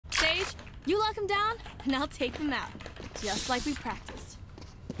You lock them down, and I'll take them out. Just like we practiced.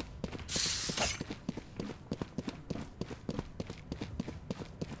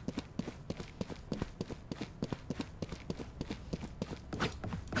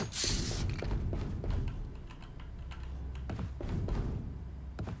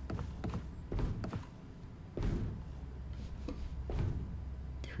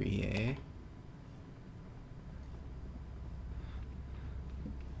 A.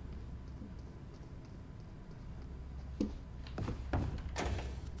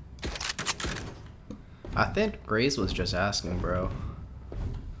 I think Grace was just asking, bro.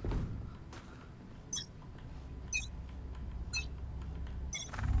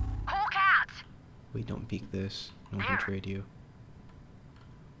 Wait, don't peek this. No one can trade you.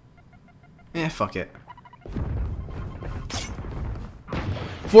 Eh, fuck it.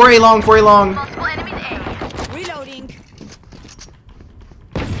 4A long, 4A long. Multiple enemies A. Reloading.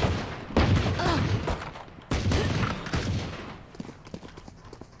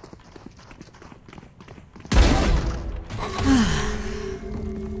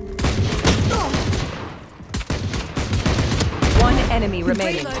 One enemy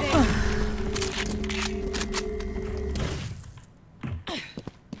remaining.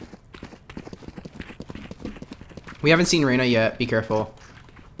 We haven't seen Reyna yet. Be careful.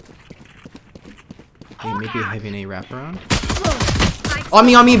 Hey, maybe having a wraparound. On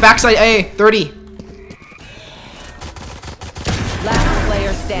me, backside A, 30. Last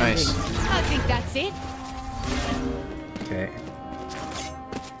player standing. Nice. I think that's it. Okay.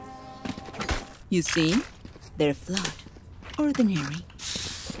 You see? They're flawed. Ordinary.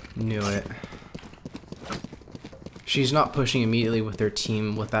 Knew it. She's not pushing immediately with their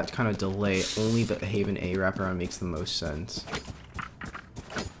team with that kind of delay. Only the Haven A wraparound makes the most sense.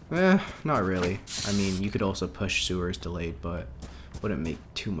 Eh, not really. I mean, you could also push sewers delayed, but wouldn't make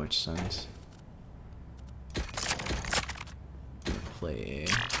too much sense. Play.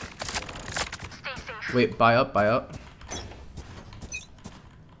 Wait, buy up, buy up.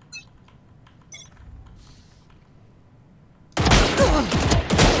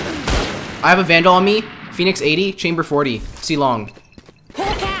 I have a Vandal on me. Phoenix 80, Chamber 40. C long.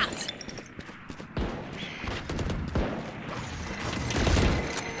 Hawk out.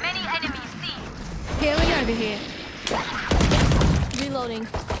 Many enemies C. Healing over here. Reloading.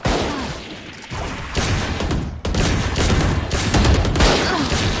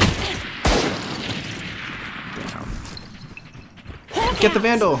 Get the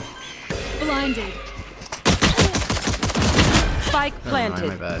Vandal. Blinded. Spike Never mind, planted.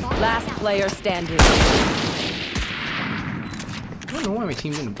 my bad. Last player standing. I don't know why my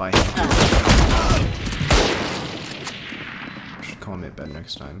team didn't buy him. Should call him at bed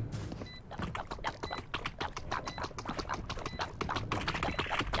next time.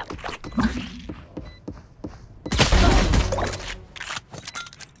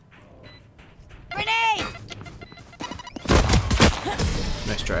 Grenade!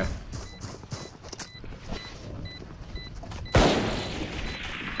 Nice try.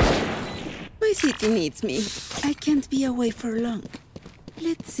 My city needs me. I can't be away for long.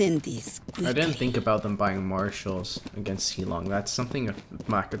 Let's end this quickly. I didn't think about them buying Marshals against C-Long. That's something,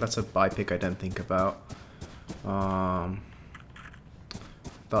 that's a buy pick I didn't think about.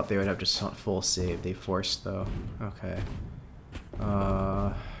 Thought they would have just full save. They forced though. Okay.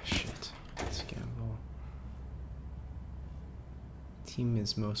 Shit. Let's gamble. Team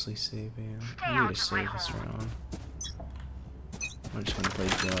is mostly saving. I need to save this round. I'm just gonna play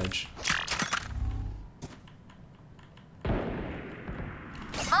Judge.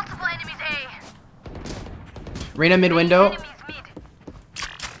 Multiple enemies A. Reyna mid window. Enemies mid.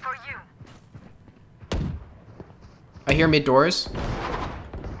 For you. I hear mid doors.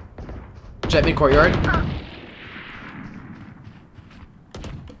 Jet mid courtyard.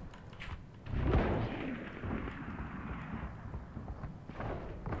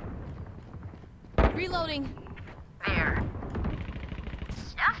 Reloading. There.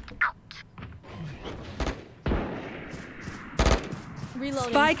 Just out.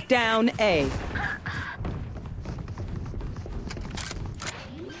 Reloading. Spike down A.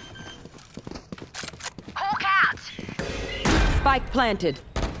 Hawk out. Spike planted.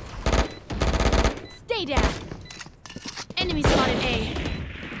 Stay down. Enemy spotted A.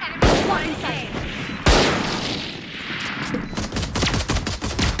 Enemy spotted A.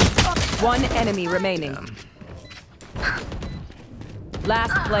 One enemy remaining.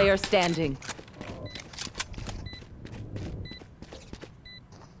 Last player standing.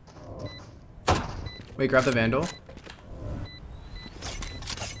 Wait, grab the Vandal.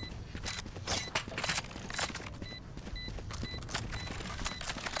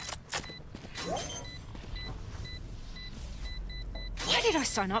 I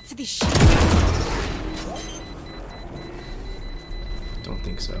sign up for this shit? Don't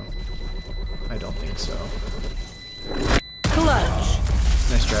think so. I don't think so. Clutch.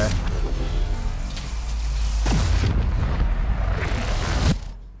 Nice try.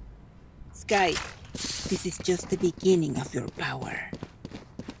 Sky, this is just the beginning of your power.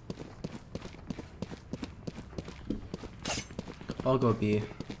 I'll go B.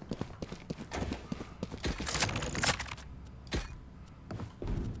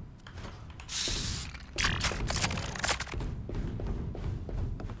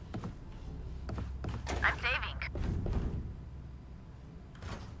 I'm saving.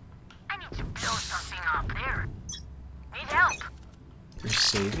 I need to build something up there. Need help. You're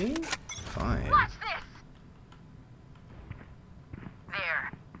saving? Fine. Watch this.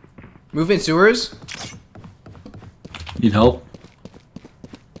 There. Move in sewers? Need help?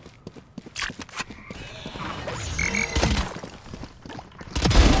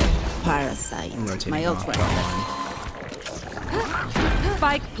 Parasite. I'm rotating My old off friend. that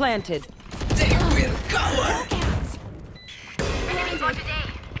Spike planted. Enemy spotted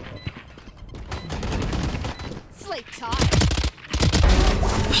A. Sleep time.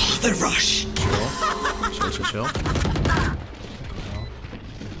 The rush. one. Chill.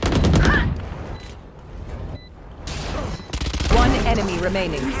 One enemy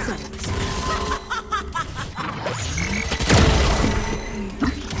remaining.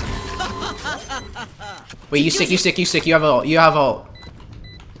 Wait, you stick. You have ult.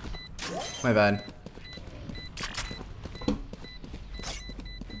 My bad.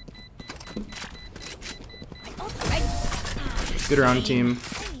 Good round, team.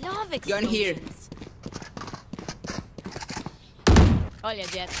 I love Gun here. explosions. Olha,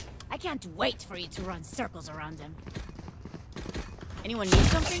 Jet. I can't wait for you to run circles around them. Anyone need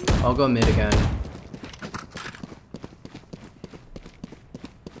something? I'll go mid again.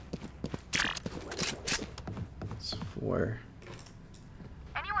 It's 4.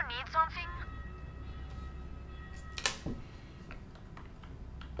 Anyone need something?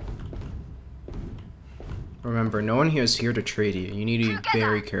 Remember, no one here is here to trade you. You need to be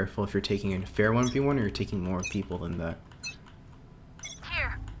very careful if you're taking a fair 1v1 or you're taking more people than that.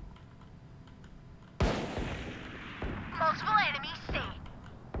 Here. Multiple enemies seen.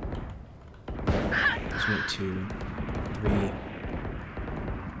 Let's make 2, 3.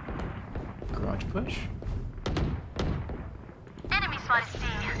 Garage push? Enemy spotted C.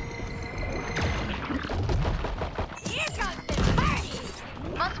 Here comes the party!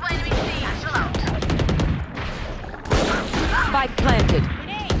 Multiple enemies C. Chill out. Spike planted.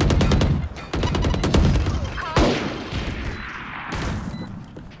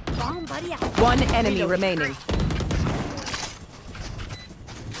 Bomb buddy out. One enemy remaining.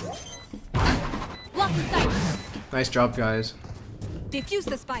 Lock in sight. Nice job, guys. Defuse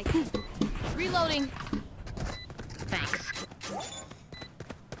the spike. Reloading. Thanks.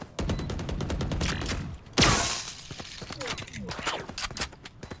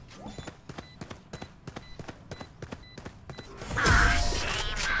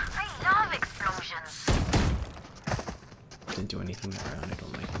 I love explosions. Didn't do anything that round. I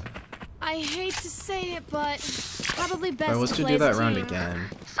don't like that. I hate to say it, but probably best If I was to to play do as that a round team. again,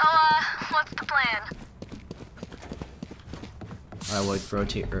 So, what's the plan? I would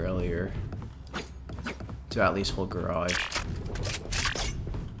rotate earlier to at least hold garage.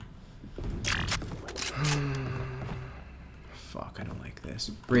 Fuck, I don't like this.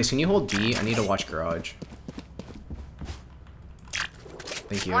 Race, can you hold D? I need to watch garage.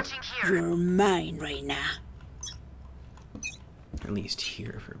 Thank you. Watching here. You're mine right now. At least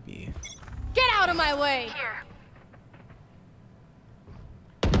here for B. Get out of my way! Here.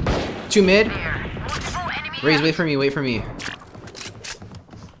 2 mid. There. Multiple enemy Raise, wait for me.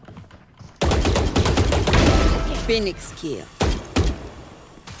 Phoenix kill.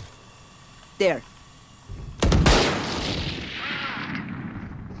 There.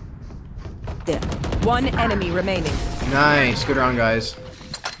 There. One enemy remaining. Nice, good round, guys.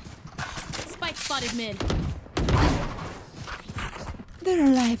 Spike spotted mid. Their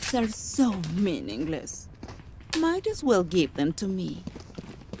lives are so meaningless. Might as well give them to me.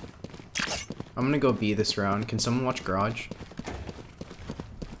 I'm gonna go B this round. Can someone watch garage?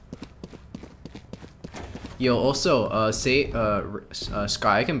 Yo, also,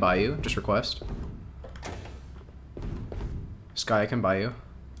 Sky, I can buy you. Just request. Sky, I can buy you.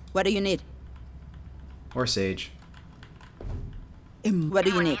 What do you need? Or Sage. What do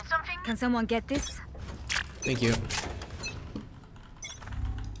you Anyone need? need something? Can someone get this? Thank you.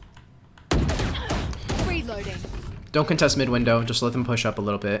 Reloading. Don't contest mid window. Just let them push up a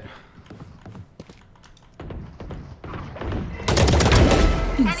little bit.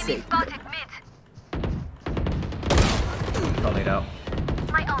 Enemy Insane. spotted mid. Got laid out.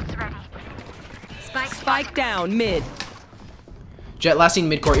 My ult's ready. Spike down mid. Jet last seen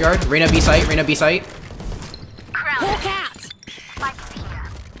mid courtyard. Reyna B site. Reyna B site. Crown. Hawk out! Spike's here.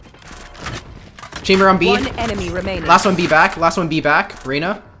 Chamber on B. One enemy remaining. Last one B back. Last one B back.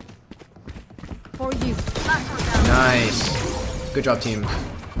 Reyna. For you. Last one down. Nice. Good job, team.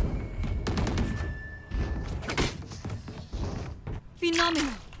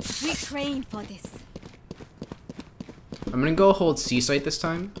 Phenomenal. We trained for this. I'm gonna go hold C site this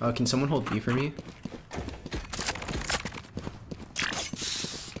time. Can someone hold B for me?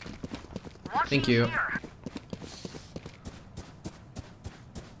 Thank you.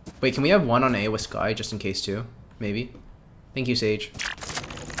 Wait, can we have one on A with Sky just in case too? Maybe. Thank you, Sage.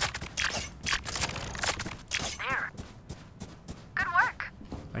 There. Good work.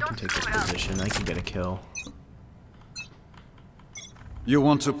 I can take this position. I can get a kill. You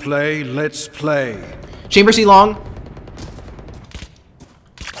want to play? Let's play. Chamber C long.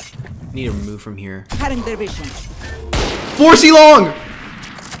 Need to move from here. Cutting their vision. 4 C long.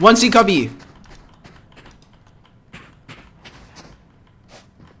 1 C cubby.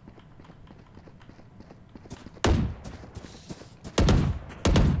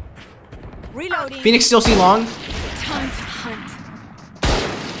 Reloading. Phoenix still C long. Time to hunt.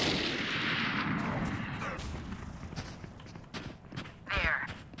 There.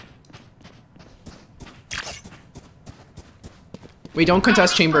 Wait, don't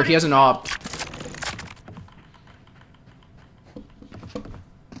contest chamber. He has an op.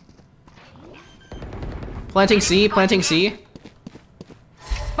 Planting C. Planting C.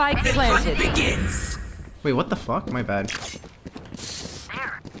 Spike planted. Wait, what the fuck? My bad.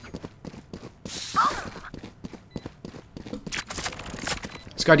 There.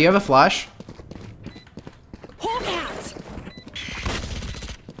 Scar, do you have a flash? Hawk out!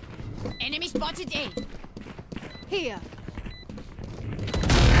 Enemy spotted A. Here.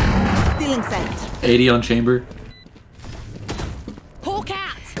 Stealing sight. 80 on chamber. Hawk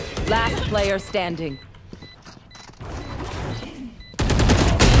out! Last player standing.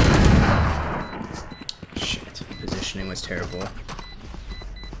 Shit. Positioning was terrible.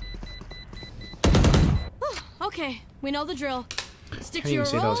 Okay, we know the drill. Stick I to didn't your even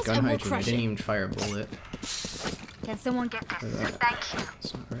say that was roles gun and we'll hygiene. I crush didn't it. even fire a bullet. Can someone get this? that. Thank you.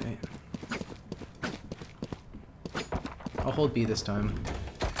 That's not right. I'll hold B this time.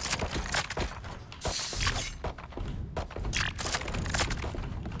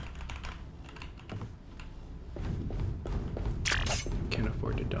 Can't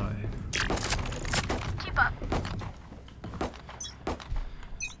afford to die. Keep up.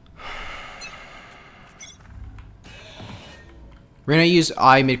 We're gonna use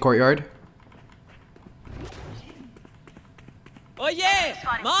I mid courtyard. Oh yeah!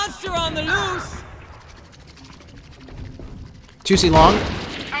 Monster on the loose! 2C long.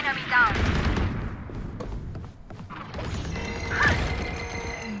 Enemy down.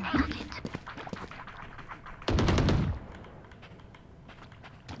 Nailed it.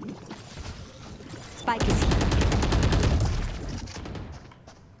 Spike is here.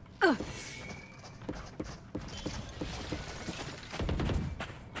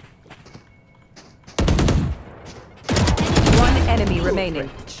 One enemy remaining.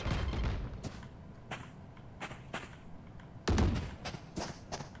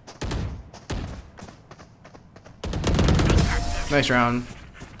 Nice round.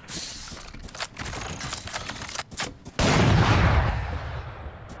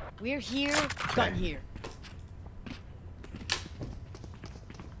 We're here, gun here.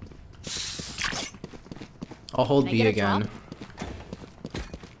 I'll hold Can I B get a again. drop?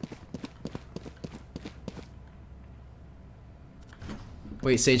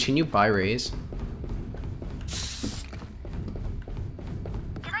 Wait, Sage, can you buy Raze?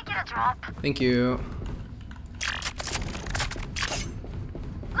 Can I get a drop? Thank you.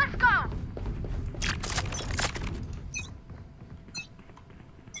 Let's go.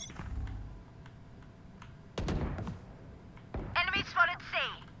 Enemy spotted C.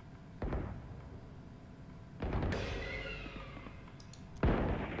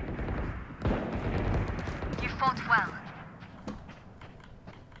 You fought well.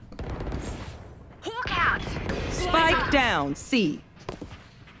 Hawk out. Spike down C.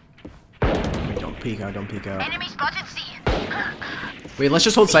 Wait, don't peek out, don't peek out. Enemy spotted C. Wait, let's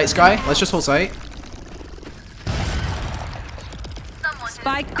just hold sight, Sky. Let's just hold sight. Someone's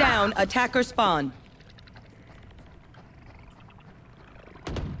Spike down. Attacker spawn.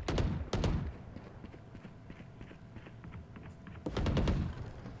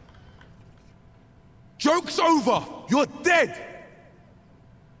 Joke's over! You're dead!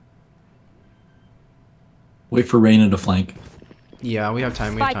 Wait for Reyna to flank. Yeah, we have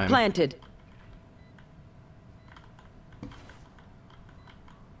time. We have Spike time. planted.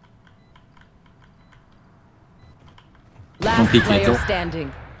 Last peek, player Nico.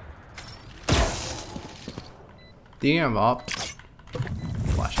 standing. Do you have op?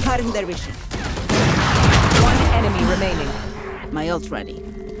 Flash. Cutting their vision. One enemy remaining. My ult ready.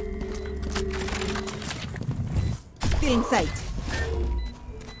 Still in sight.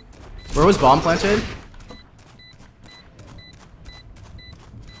 Where was bomb planted?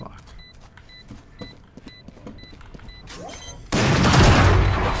 Fuck.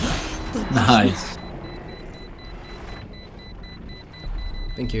 Nice.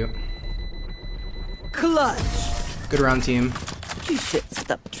 Thank you. Clutch. Good round, team. You should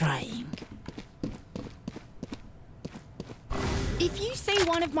stop trying. If you see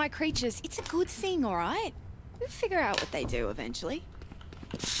one of my creatures, it's a good thing, alright? We'll figure out what they do eventually.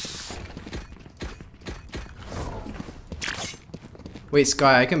 Wait,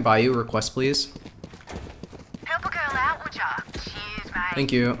 Sky, I can buy you a request, please? Help a girl out, would ya? Cheers, mate.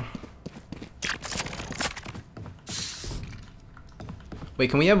 Thank you. Wait,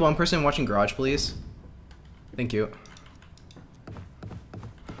 can we have one person watching Garage, please? Thank you.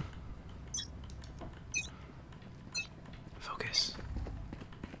 Focus.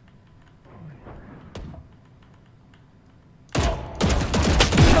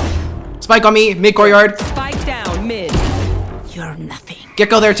 Spike on me, mid courtyard. Spike down mid. You're nothing.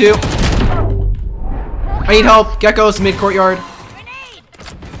 Gecko there too. I need help. Gecko's mid courtyard.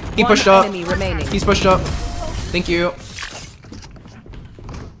 He pushed One up. enemy remaining. He's pushed up. Thank you.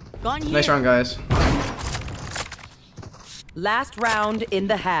 Gone here. Nice round, guys. Last round in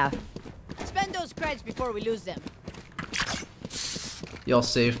the half. Spend those creds before we lose them. Y'all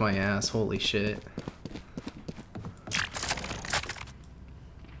saved my ass. Holy shit.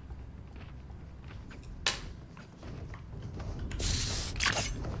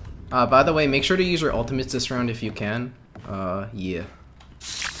 By the way, make sure to use your ultimates this round if you can. Yeah.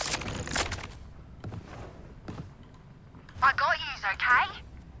 I got yous, okay?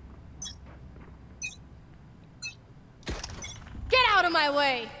 Get out of my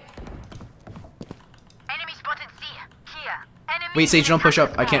way! Enemy spotted C. Here. Enemy Wait, Sage, in don't push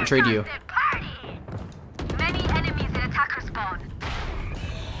up. attacker I can't spawn. trade you. Party. Many enemies in attacker spawn.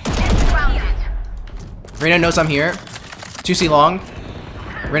 Get grounded. Reyna knows I'm here. 2C long.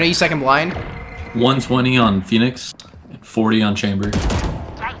 Reyna, you second blind. 120 on Phoenix, 40 on Chamber.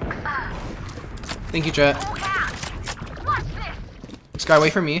 Yikes. Thank you, Jet. Walk out. What's this? Sky,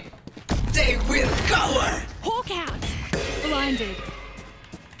 wait for me. Hawk out! Blinded.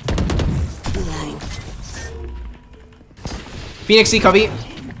 Blind. Phoenix C, cubby.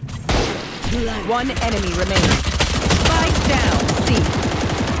 One enemy remaining. Spike down C.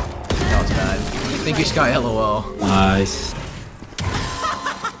 That was bad. Thank you, Sky. LOL. Nice.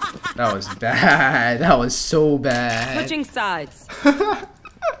 That was bad. That was so bad. Switching sides. Stay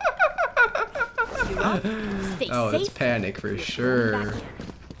Oh, it's safe. panic for sure.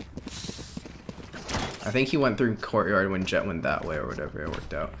 I think he went through courtyard when Jet went that way or whatever. It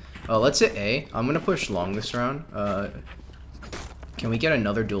worked out. Let's hit A. I'm gonna push long this round. Can we get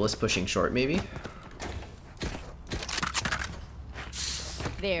another duelist pushing short, maybe?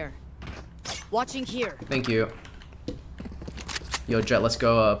 There. Watching here. Thank you. Yo, Jet, let's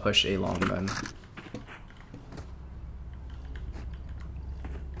go push A long then.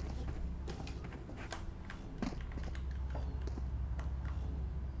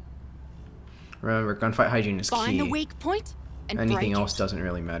 Remember, gunfight hygiene is Find the key. weak point and Anything break else doesn't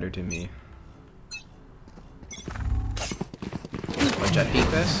really matter to me. What, Jet peek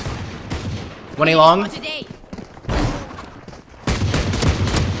this? 1A long. Today.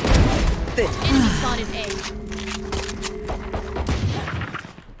 Enemy spotted A.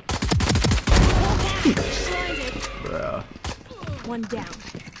 Blinded. Bruh. One down.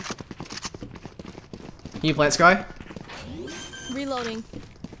 Can you plant Sky? Reloading.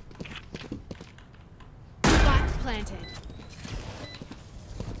 Spot planted.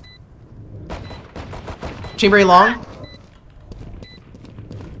 Chamber A long. I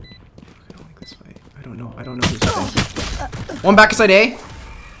don't like this fight. I don't know who's fighting. One back side A.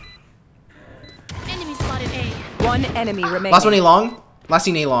 Enemy spotted A. One enemy remaining. Last one A long. Last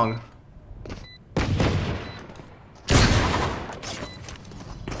scene A long.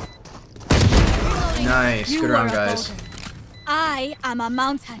 Nice. Good round, guys. I am a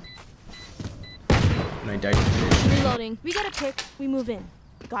mountain. And I died. Reloading. We got a pick. We move in.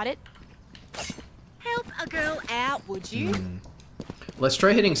 Got it? Help a girl out, would you? Let's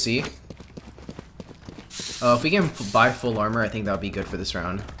try hitting C. If we can buy full armor, I think that would be good for this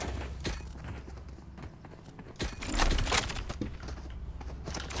round.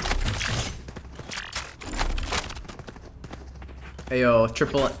 Hey yo,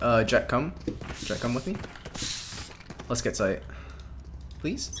 triple Jet come. Jet come with me. Let's get sight.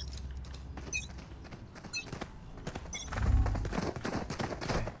 Please?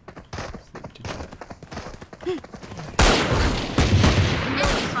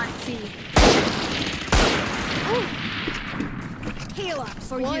 Heal up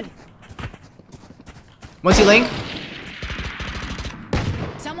for you. Once he link.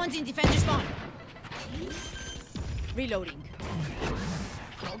 Someone's in defender spawn. Reloading.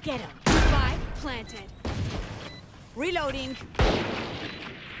 Go get him. Spy planted. Reloading.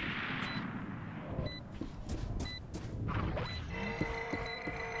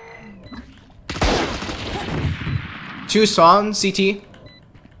 Two spawn, CT.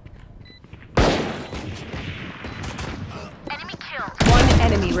 Enemy killed. One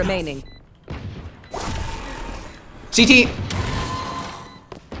enemy remaining. CT.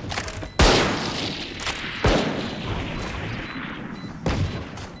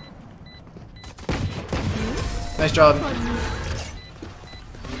 Nice job.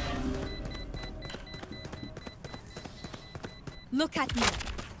 Look at me.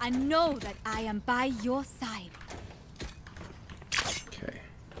 I know that I am by your side. Okay.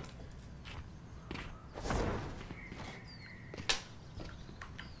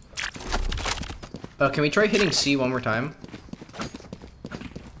 Can we try hitting C one more time?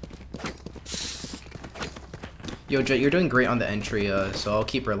 Yo, Jet, you're doing great on the entry, so I'll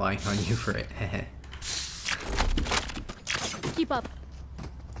keep relying on you for it. Keep up.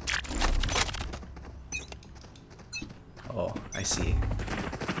 Oh, I see.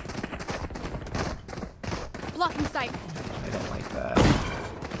 Blocking sight. I don't like that.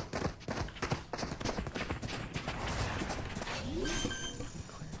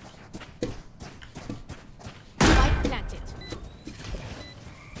 Spike planted.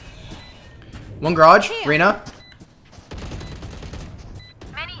 One garage, Reyna.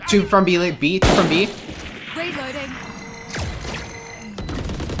 Many Two from B, two from B. Reloading.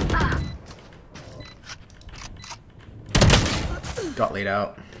 Got laid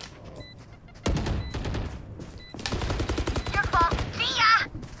out. your fault. See ya.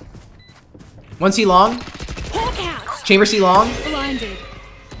 One C long. Hawk out. Chamber C long. Blinded.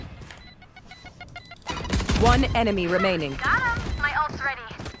 One enemy remaining. Got him. My ult's ready.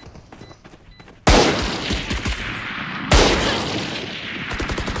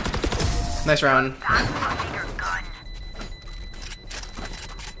 Nice round. That's a bigger gun.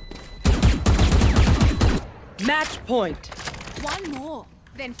 Match point. One more.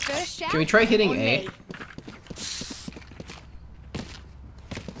 Then first shot. Can we try hitting on A? me.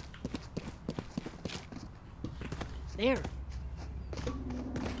 There.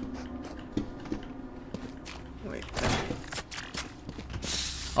 Wait.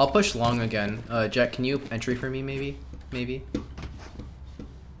 I'll push long again. Jet, can you entry for me, maybe? Maybe?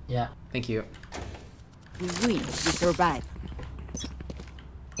 Yeah. Thank you. We win, we survive.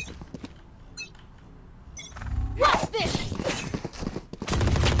 What's this?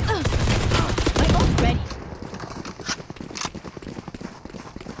 My ult ready.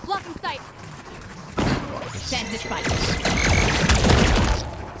 Blocking sight. Send this spike.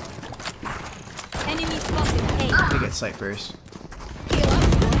 Enemy spotted. A. Let me get sight first. Heal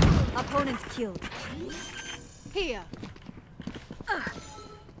up. Opponent killed. Here.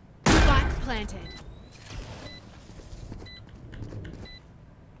 Spike planted.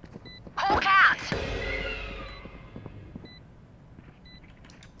 Hawk out.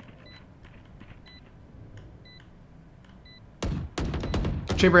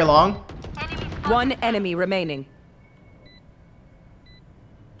 Chamber long. Enemy One enemy remaining.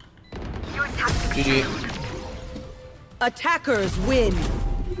 your tactics. GG. Attackers win.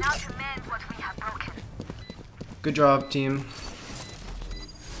 Now to mend what we have broken. Good job, team.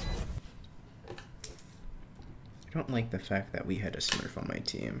 I don't like the fact that we had a Smurf on my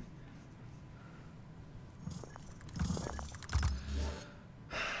team.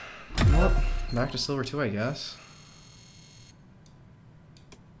 Well, back to silver 2, I guess.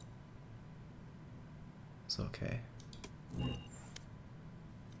 It's okay.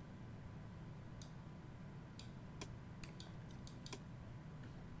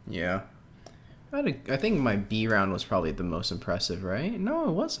 Yeah. I think my B round was probably the most impressive, right? No,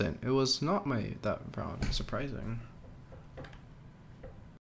 it wasn't. It was not that round. Surprising.